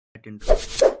attend.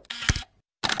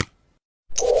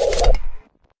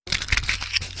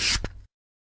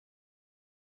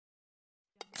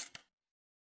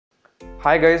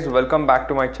 Hi guys, welcome back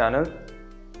to my channel.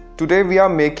 Today we are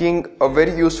making a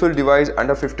very useful device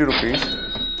under 50 rupees.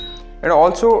 And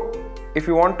also, if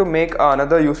you want to make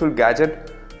another useful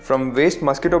gadget from waste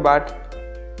mosquito bat,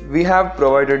 we have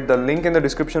provided the link in the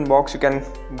description box. You can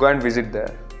go and visit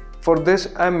there. For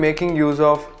this I am making use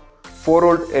of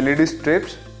 4-volt LED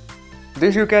strips.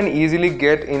 This you can easily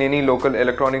get in any local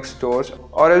electronics stores,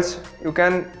 or else you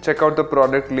can check out the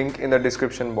product link in the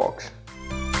description box.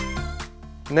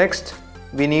 Next,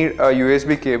 we need a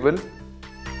USB cable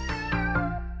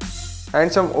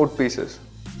and some wood pieces.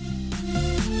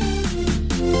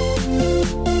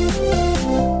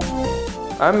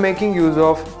 I am making use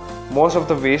of most of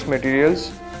the waste materials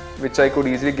which I could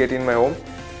easily get in my home,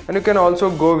 and you can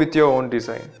also go with your own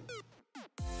design.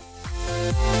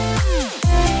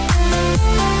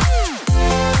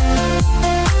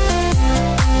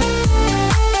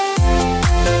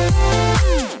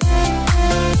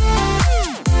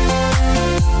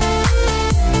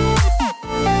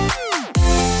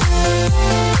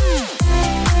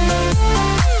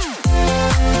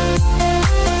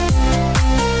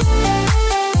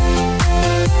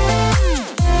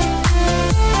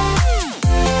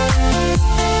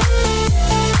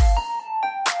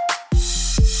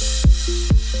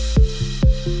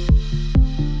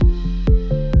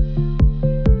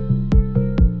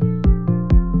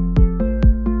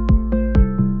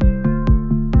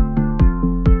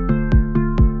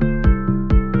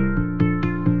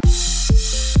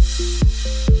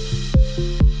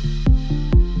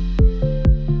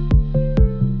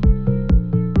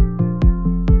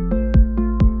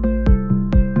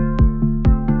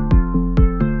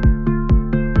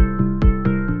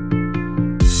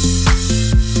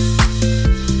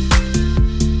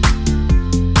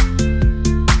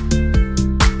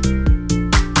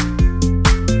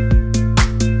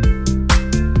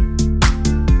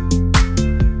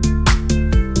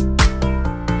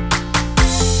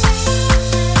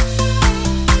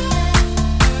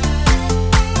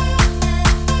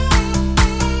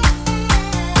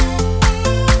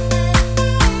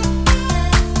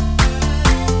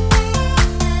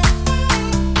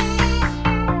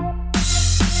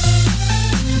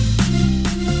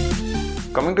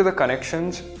 Coming to the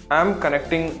connections, I am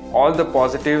connecting all the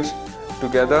positives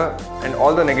together and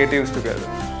all the negatives together.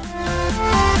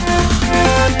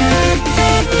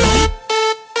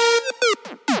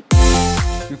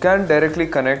 You can directly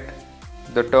connect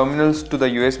the terminals to the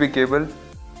USB cable,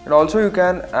 and also you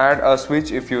can add a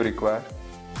switch if you require.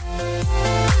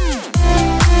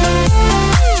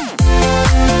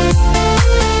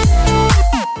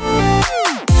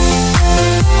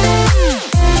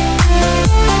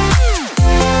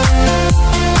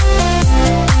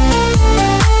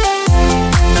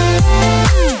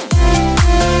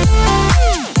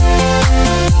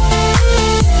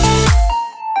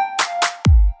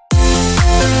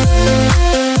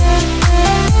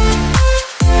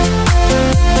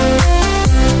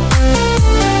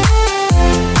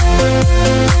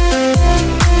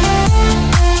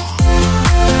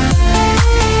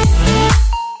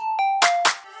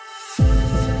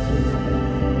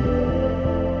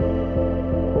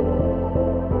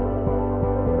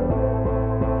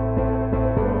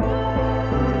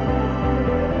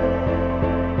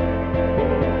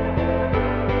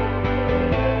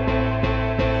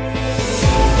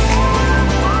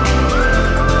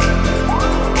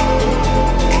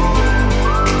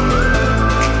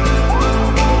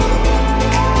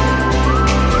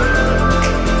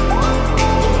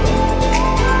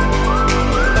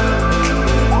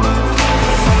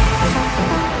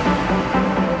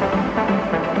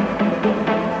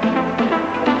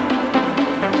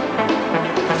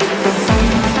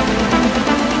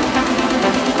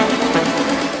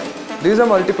 This is a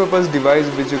multi-purpose device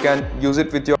which you can use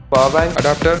it with your power bank,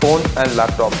 adapter, phone and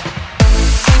laptop.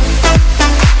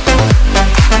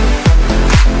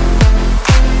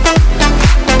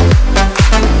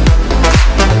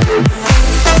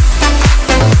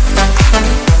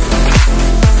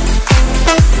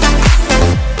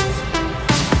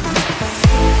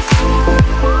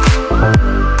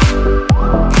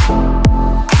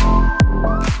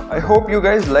 I hope you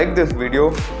guys like this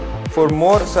video. For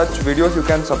more such videos, you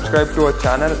can subscribe to our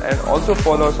channel and also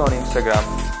follow us on Instagram.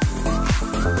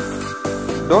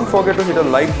 Don't forget to hit the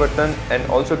like button and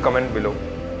also comment below.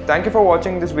 Thank you for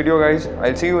watching this video guys.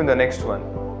 I'll see you in the next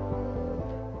one.